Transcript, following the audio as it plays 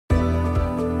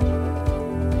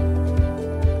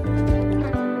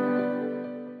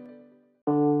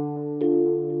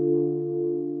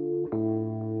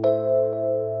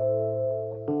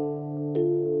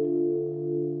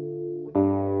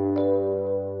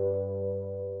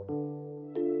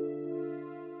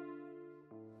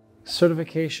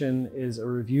Certification is a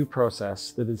review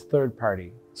process that is third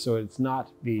party. So it's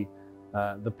not the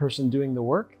person doing the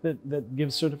work that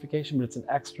gives certification, but it's an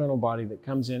external body that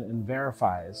comes in and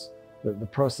verifies that the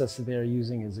process that they are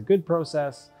using is a good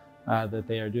process, that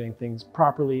they are doing things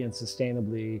properly and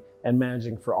sustainably and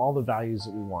managing for all the values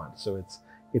that we want. So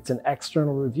it's an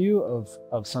external review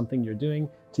of something you're doing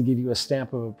to give you a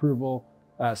stamp of approval.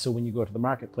 So when you go to the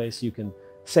marketplace, you can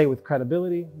say with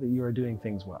credibility that you are doing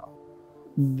things well.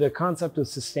 The concept of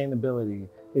sustainability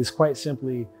is quite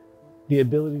simply the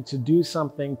ability to do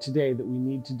something today that we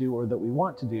need to do or that we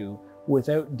want to do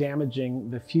without damaging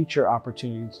the future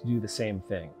opportunity to do the same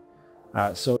thing.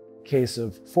 So in the case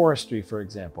of forestry, for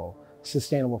example,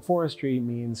 sustainable forestry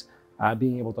means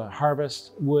being able to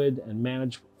harvest wood and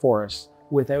manage forests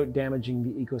without damaging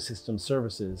the ecosystem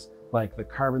services like the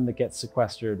carbon that gets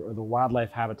sequestered or the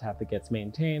wildlife habitat that gets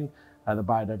maintained, the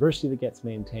biodiversity that gets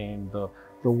maintained, the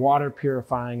water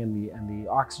purifying and the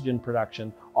oxygen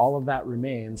production, all of that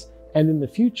remains. And in the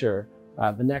future,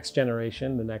 the next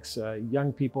generation, the next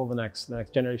young people, the next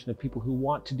generation of people who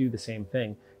want to do the same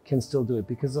thing can still do it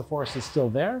because the forest is still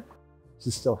there,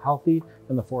 it's still healthy,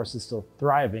 and the forest is still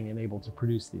thriving and able to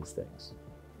produce these things.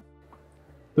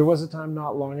 There was a time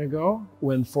not long ago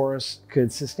when forests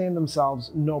could sustain themselves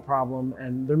no problem,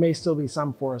 and there may still be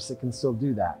some forests that can still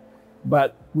do that.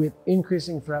 But with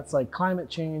increasing threats like climate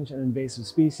change and invasive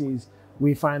species,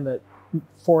 we find that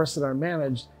forests that are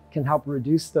managed can help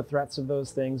reduce the threats of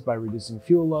those things by reducing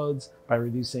fuel loads, by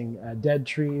reducing dead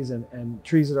trees and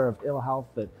trees that are of ill health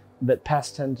that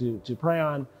pests tend to prey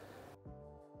on.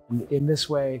 And in this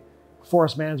way,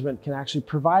 forest management can actually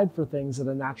provide for things that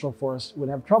a natural forest would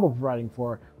have trouble providing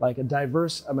for, like a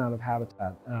diverse amount of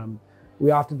habitat. We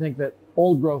often think that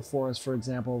old growth forests, for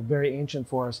example, very ancient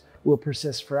forests, will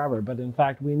persist forever, but in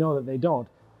fact we know that they don't.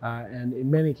 And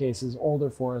in many cases, older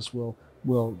forests will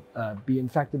be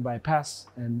infected by pests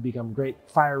and become great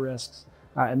fire risks,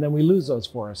 and then we lose those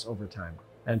forests over time.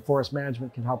 And forest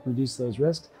management can help reduce those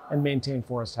risks and maintain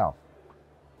forest health.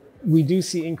 We do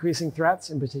see increasing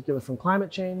threats, in particular from climate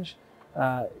change,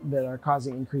 that are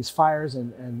causing increased fires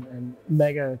and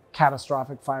mega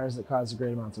catastrophic fires that cause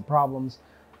great amounts of problems.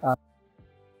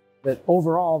 That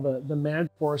overall, the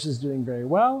managed forest is doing very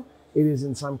well. It is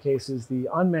in some cases the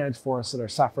unmanaged forests that are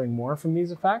suffering more from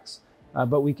these effects,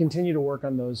 but we continue to work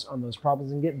on those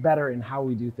problems and get better in how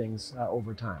we do things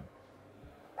over time.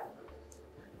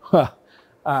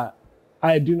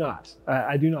 I do not.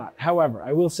 However,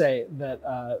 I will say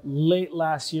that late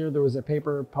last year, there was a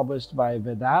paper published by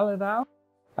Vidal et al.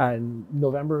 In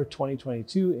November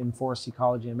 2022 in Forest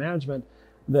Ecology and Management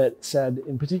that said,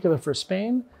 in particular for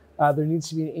Spain, there needs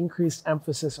to be an increased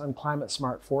emphasis on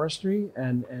climate-smart forestry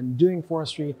and doing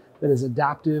forestry that is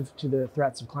adaptive to the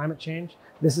threats of climate change.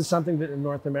 This is something that in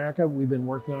North America we've been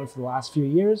working on for the last few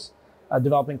years,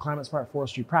 developing climate-smart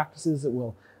forestry practices that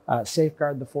will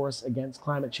safeguard the forest against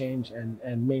climate change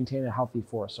and maintain a healthy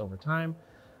forest over time.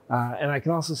 And I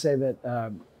can also say that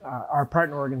our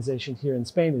partner organization here in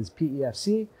Spain is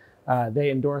PEFC. They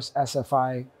endorse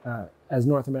SFI as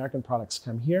North American products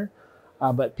come here.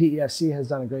 But PEFC has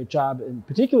done a great job,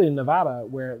 particularly in Nevada,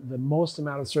 where the most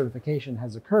amount of certification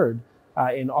has occurred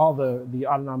in all the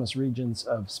autonomous regions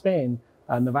of Spain.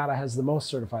 Nevada has the most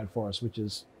certified forests, which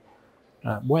is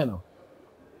bueno.